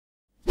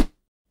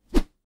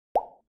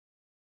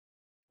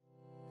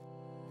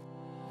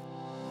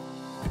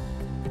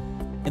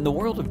In the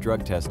world of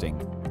drug testing,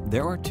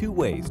 there are two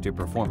ways to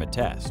perform a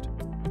test.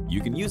 You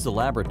can use a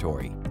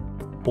laboratory,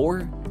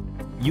 or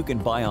you can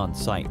buy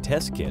on-site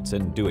test kits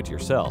and do it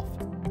yourself.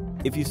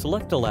 If you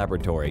select a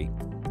laboratory,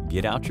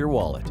 get out your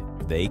wallet.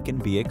 They can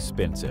be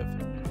expensive.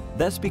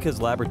 That's because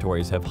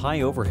laboratories have high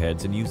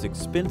overheads and use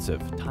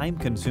expensive,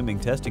 time-consuming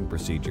testing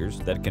procedures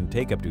that can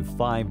take up to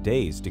 5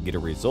 days to get a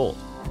result.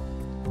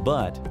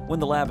 But when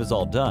the lab is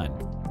all done,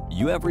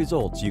 you have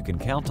results you can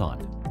count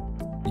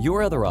on.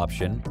 Your other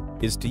option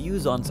is to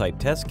use on-site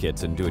test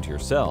kits and do it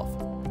yourself.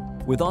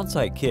 With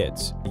on-site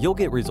kits, you'll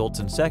get results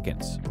in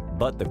seconds,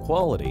 but the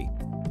quality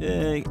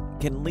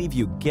can leave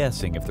you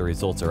guessing if the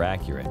results are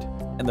accurate.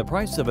 And the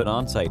price of an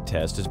on-site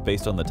test is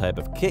based on the type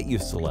of kit you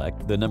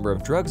select, the number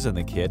of drugs in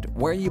the kit,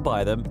 where you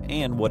buy them,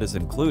 and what is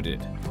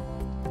included.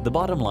 The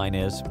bottom line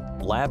is,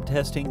 lab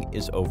testing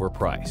is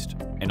overpriced,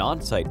 and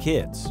on-site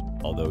kits,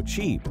 although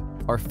cheap,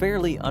 are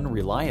fairly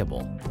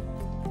unreliable.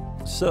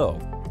 So,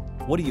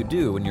 what do you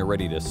do when you're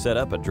ready to set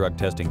up a drug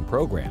testing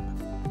program?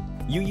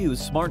 You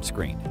use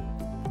SmartScreen.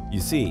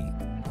 You see,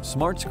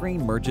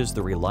 SmartScreen merges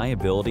the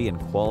reliability and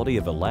quality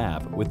of a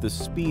lab with the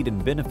speed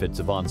and benefits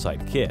of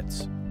on-site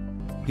kits.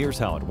 Here's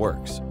how it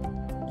works.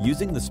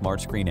 Using the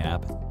SmartScreen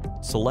app,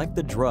 select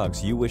the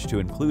drugs you wish to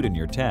include in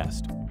your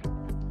test.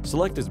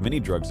 Select as many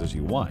drugs as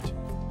you want.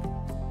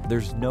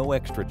 There's no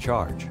extra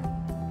charge.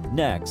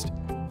 Next,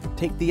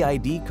 take the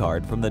ID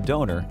card from the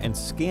donor and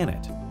scan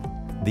it.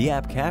 The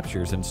app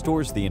captures and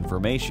stores the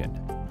information.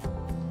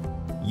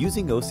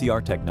 Using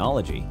OCR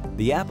technology,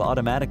 the app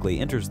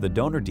automatically enters the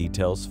donor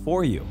details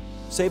for you,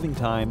 saving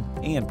time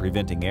and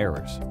preventing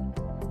errors.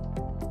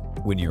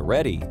 When you're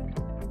ready,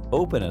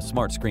 open a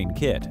SmartScreen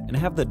kit and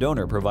have the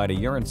donor provide a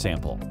urine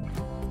sample.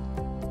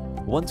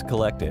 Once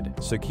collected,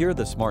 secure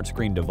the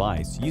SmartScreen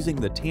device using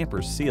the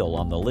tamper seal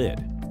on the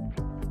lid.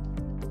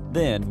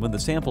 Then, when the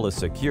sample is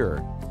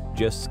secure,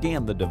 just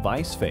scan the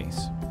device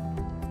face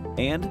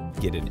and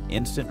get an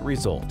instant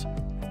result.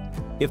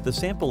 If the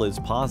sample is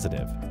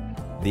positive,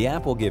 the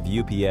app will give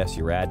UPS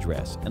your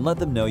address and let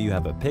them know you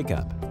have a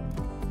pickup.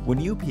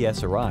 When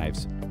UPS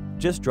arrives,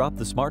 just drop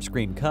the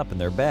SmartScreen cup in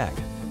their bag.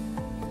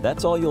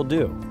 That's all you'll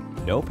do.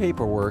 No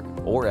paperwork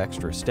or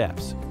extra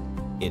steps.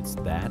 It's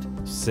that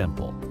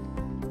simple.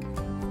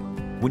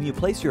 When you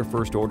place your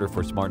first order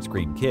for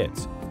SmartScreen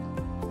kits,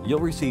 you'll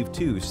receive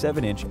two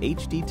 7-inch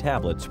HD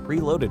tablets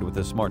preloaded with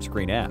the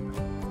SmartScreen app.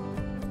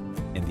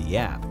 And the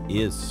app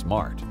is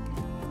smart.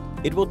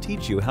 It will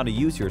teach you how to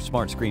use your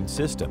SmartScreen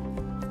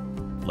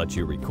system, let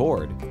you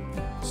record,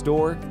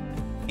 store,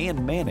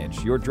 and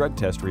manage your drug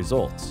test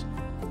results.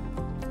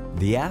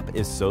 The app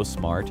is so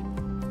smart,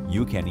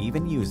 you can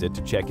even use it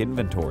to check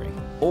inventory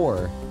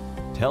or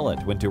tell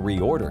it when to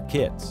reorder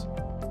kits.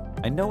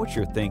 I know what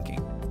you're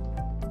thinking.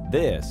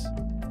 This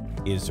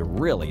is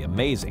really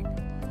amazing,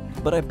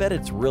 but I bet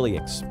it's really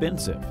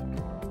expensive.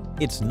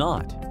 It's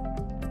not.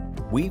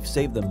 We've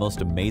saved the most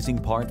amazing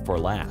part for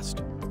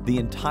last. The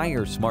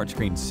entire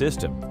SmartScreen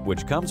system,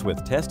 which comes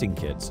with testing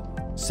kits,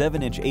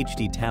 7-inch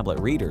HD tablet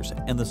readers,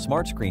 and the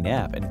SmartScreen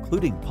app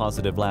including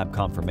positive lab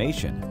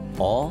confirmation,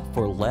 all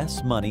for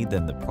less money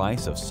than the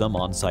price of some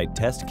on-site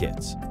test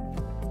kits.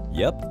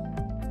 Yep,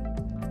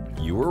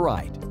 you were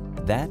right.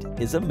 That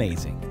is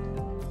amazing.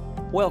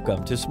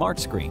 Welcome to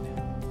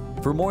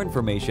SmartScreen. For more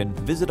information,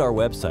 visit our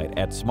website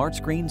at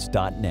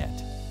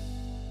smartscreens.net.